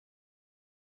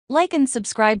Like and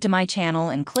subscribe to my channel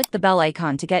and click the bell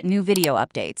icon to get new video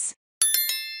updates.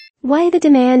 Why the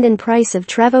demand and price of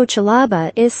Trevoh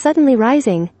Chalobah is suddenly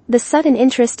rising. The sudden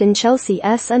interest in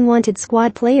Chelsea's unwanted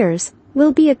squad players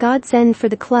will be a godsend for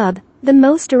the club. The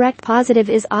most direct positive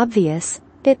is obvious.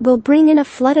 It will bring in a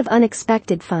flood of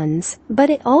unexpected funds, but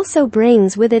it also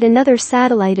brings with it another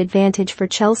satellite advantage for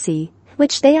Chelsea,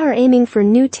 which they are aiming for.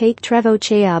 Take Trevoh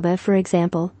Chaobah for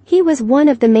example. He was one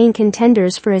of the main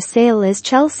contenders for a sale as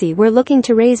Chelsea were looking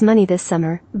to raise money this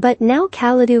summer, but now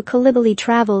Kalidou Koulibaly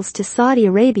travels to Saudi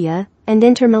Arabia, and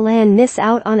Inter Milan miss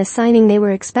out on a signing they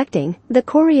were expecting. The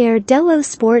Corriere dello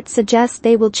Sport suggests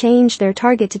they will change their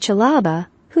target to Chalobah,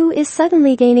 who is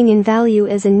suddenly gaining in value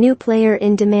as a new player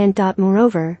in demand.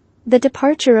 Moreover, the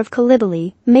departure of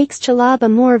Koulibaly makes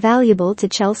Chalobah more valuable to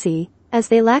Chelsea, as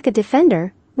they lack a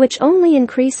defender, which only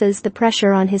increases the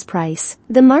pressure on his price.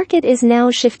 The market is now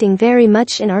shifting very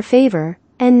much in our favor,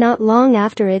 and not long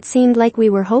after it seemed like we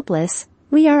were hopeless,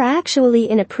 we are actually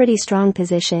in a pretty strong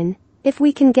position, if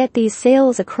we can get these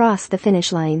sales across the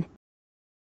finish line.